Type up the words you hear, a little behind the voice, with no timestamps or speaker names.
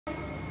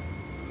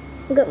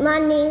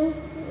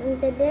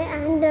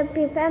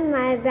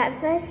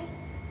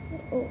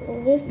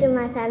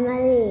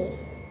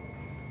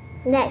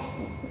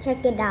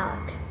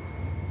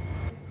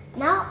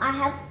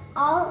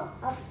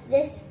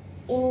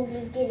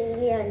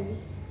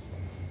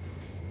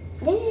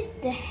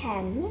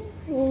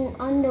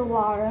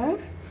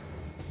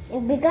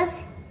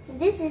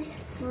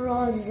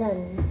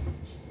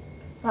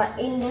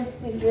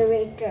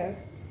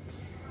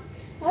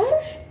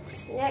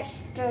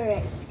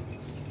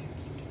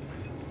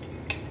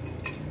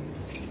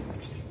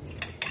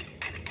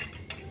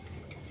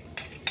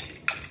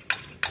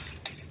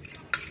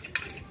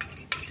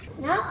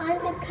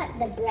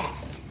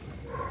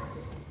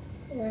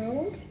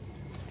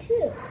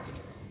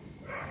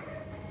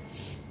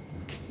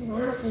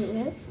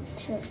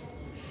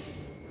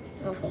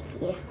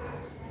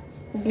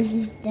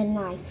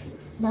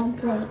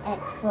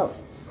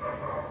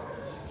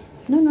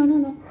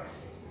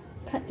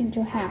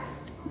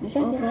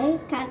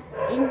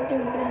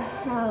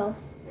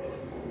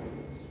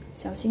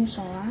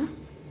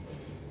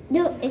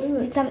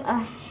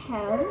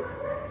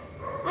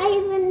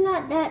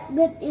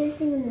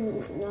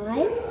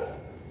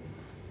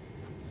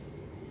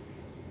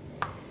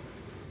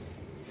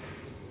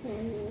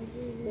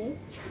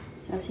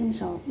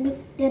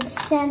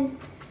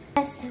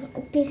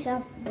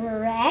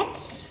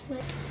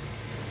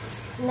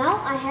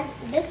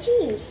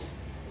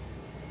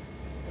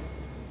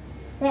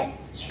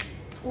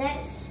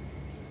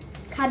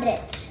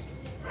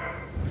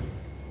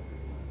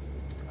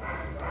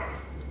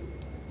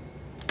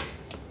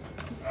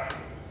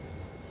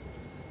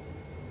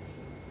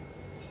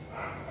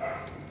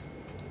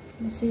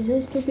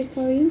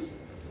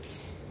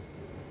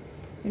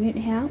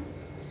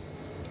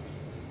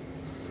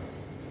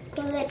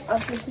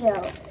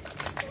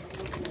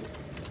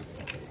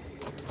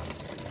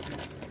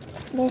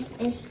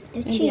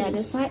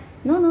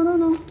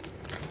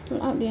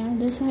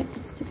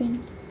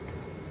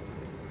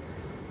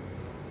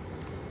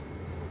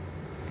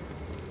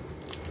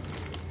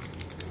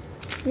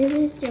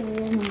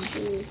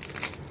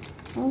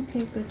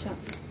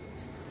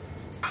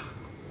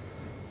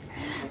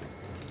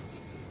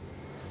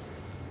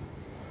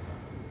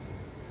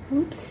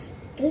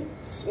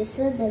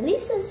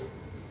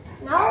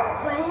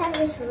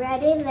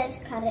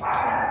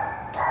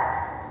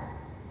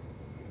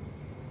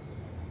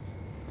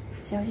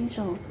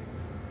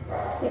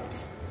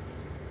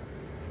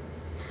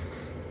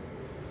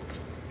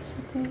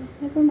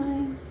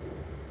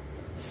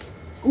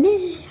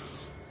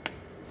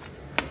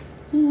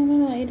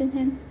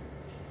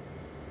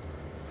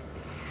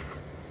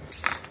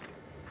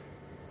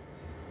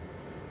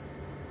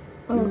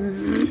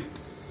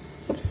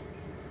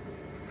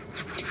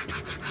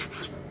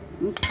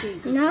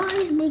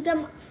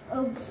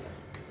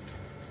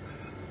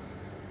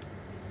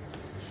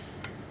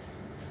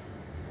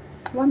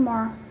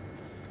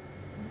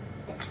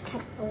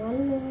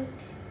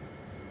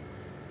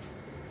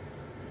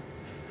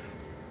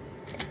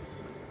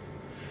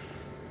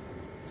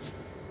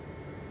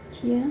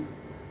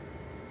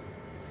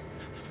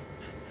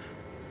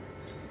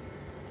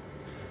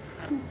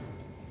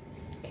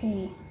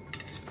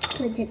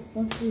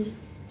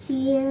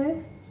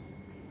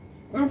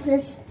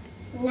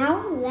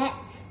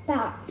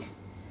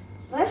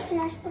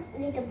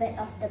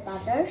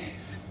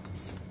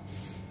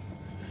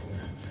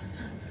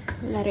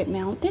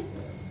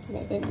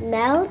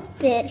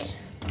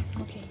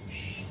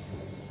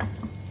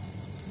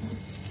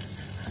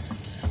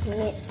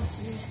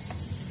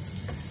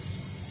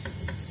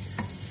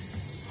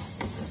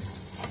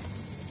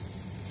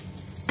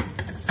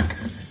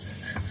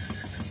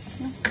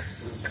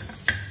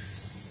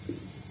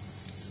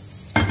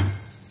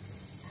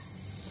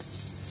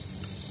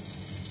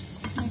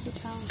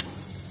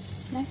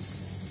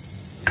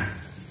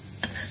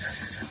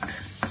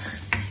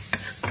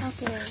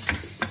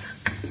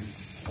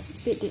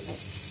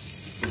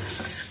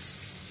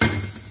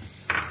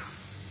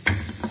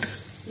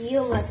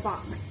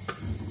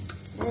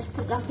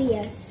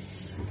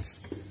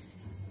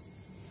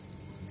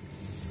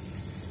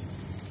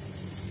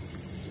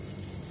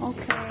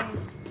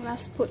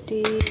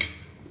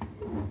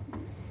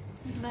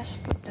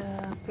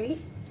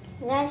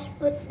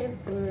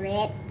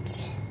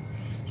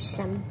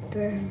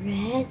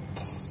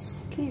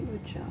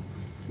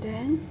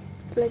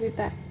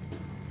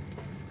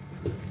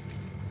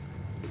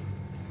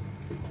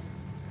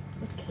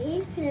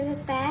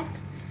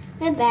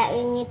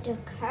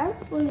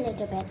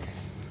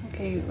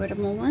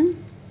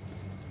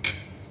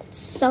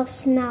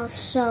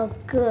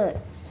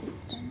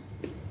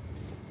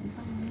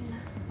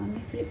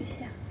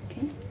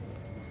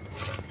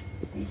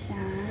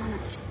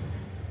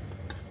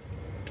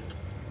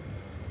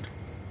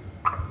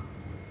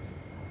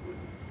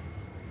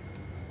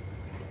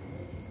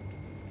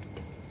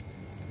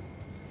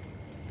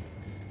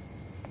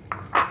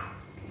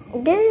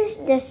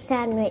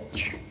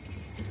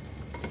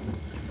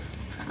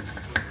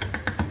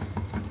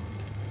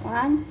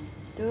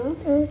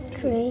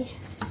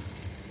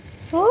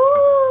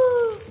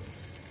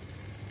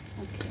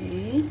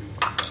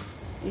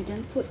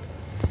put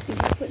the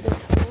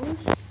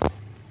toast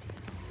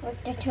What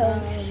the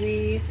toast?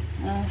 with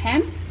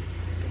ham.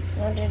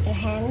 What is the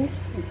ham?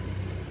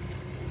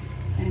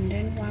 And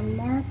then one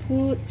more,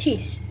 put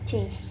cheese.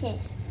 Cheese.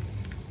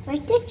 Where's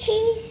the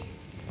cheese?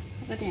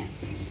 Apa dia?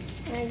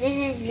 This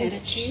is Get the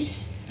a cheese.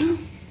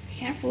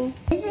 Careful.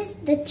 This is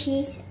the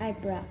cheese I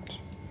brought.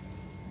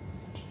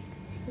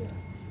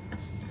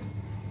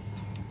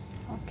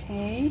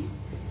 Okay.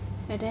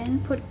 And then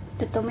put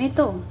the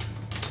tomato.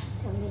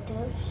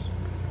 Tomatoes.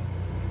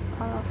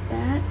 All of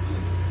that.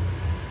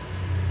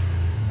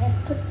 Let's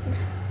put.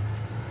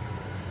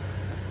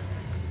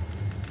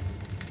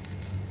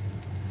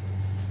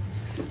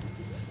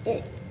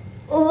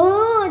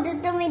 Oh, the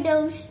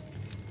tomatoes.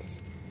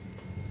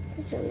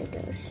 The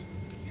tomatoes.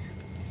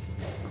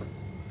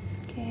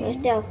 Okay.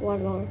 Let's have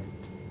one more.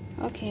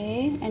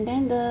 Okay. And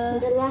then the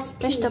last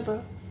piece.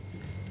 vegetable.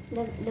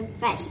 The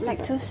vegetable.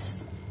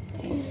 Lettuce.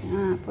 Okay.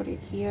 Put it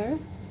here.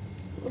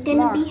 We're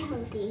gonna More. be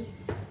healthy.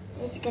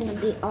 It's gonna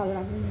be all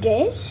of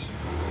this.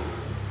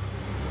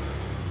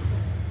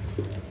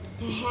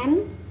 The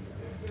ham.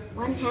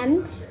 One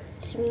ham.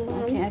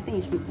 Small Okay, ham. I think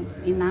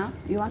it's enough.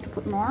 You want to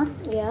put more?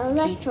 Yeah,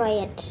 let's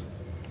try it.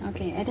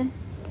 Okay, Eden.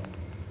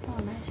 Oh,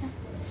 nice.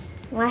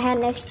 My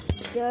hand is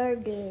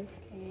dirty.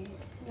 Okay,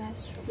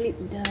 let's flip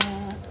the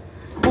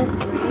bread.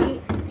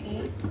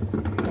 Okay.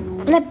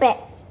 Flip it.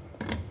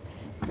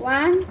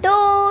 1,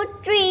 2,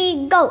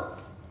 3, go.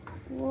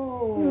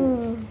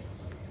 Whoa.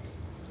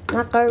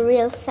 Like a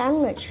real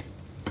sandwich.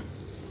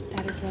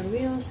 That is a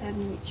real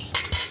sandwich.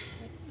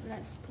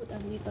 Let's put a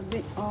little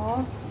bit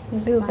of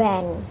Blue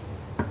band.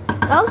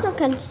 I also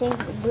can sing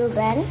blue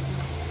band.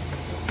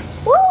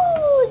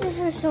 Woo! This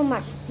is so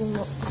much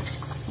more.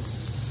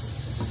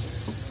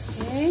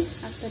 Okay,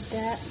 after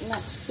that,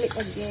 let's flip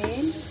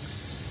again.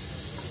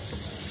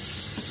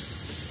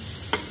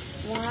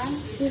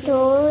 1,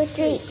 2,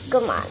 3,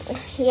 come on.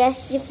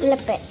 Yes, you flip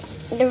it.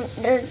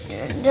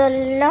 The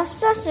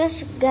lobster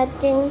is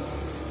getting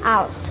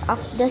out of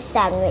the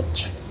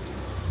sandwich.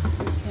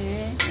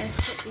 okay, let's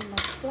put in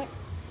the plate.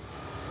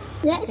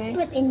 Let's Okay.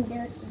 put in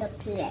the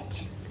plate.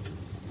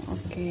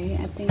 Okay,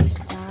 I think it's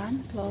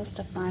done. Close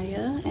the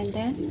fire and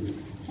then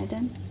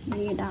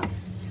bring it out.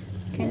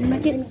 Can you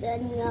make it?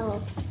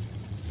 No.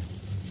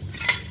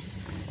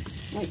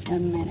 Wait a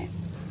minute.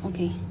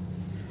 Okay.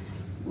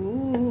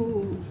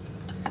 Ooh.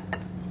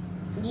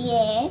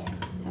 Yeah.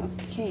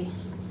 Okay.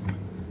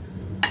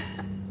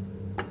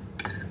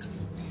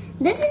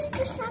 This is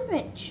the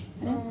sandwich.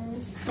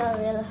 It's still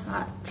really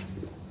hot.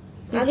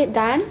 Is it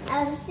done?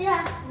 I still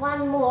have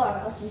one more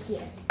over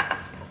here.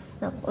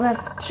 No, we have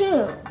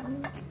two.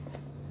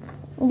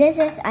 This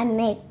is I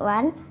make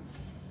one.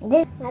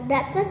 This my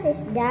breakfast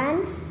is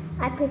done.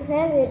 I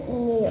prepare with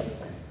milk.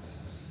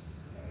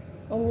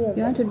 And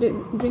You want to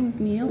drink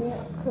milk?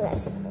 milk.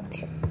 Let's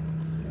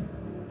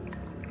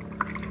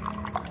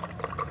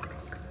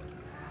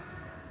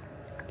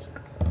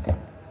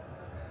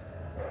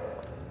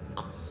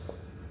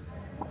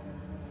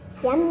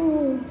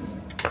yummy.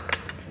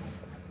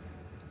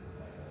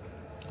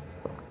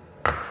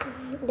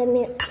 The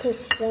milk is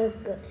so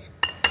good.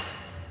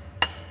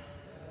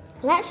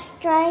 Let's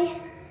try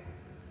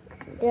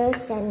the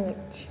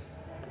sandwich.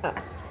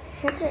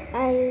 How do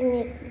I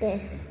make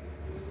this?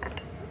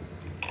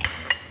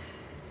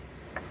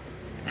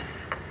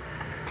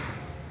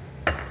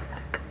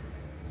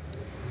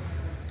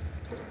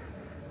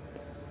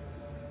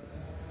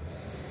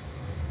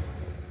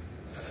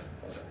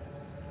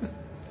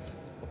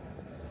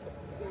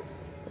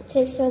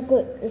 Tastes so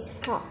good. It's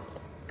hot.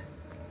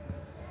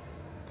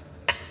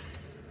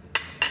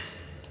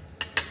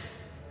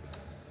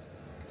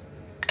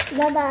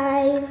 Bye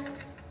bye.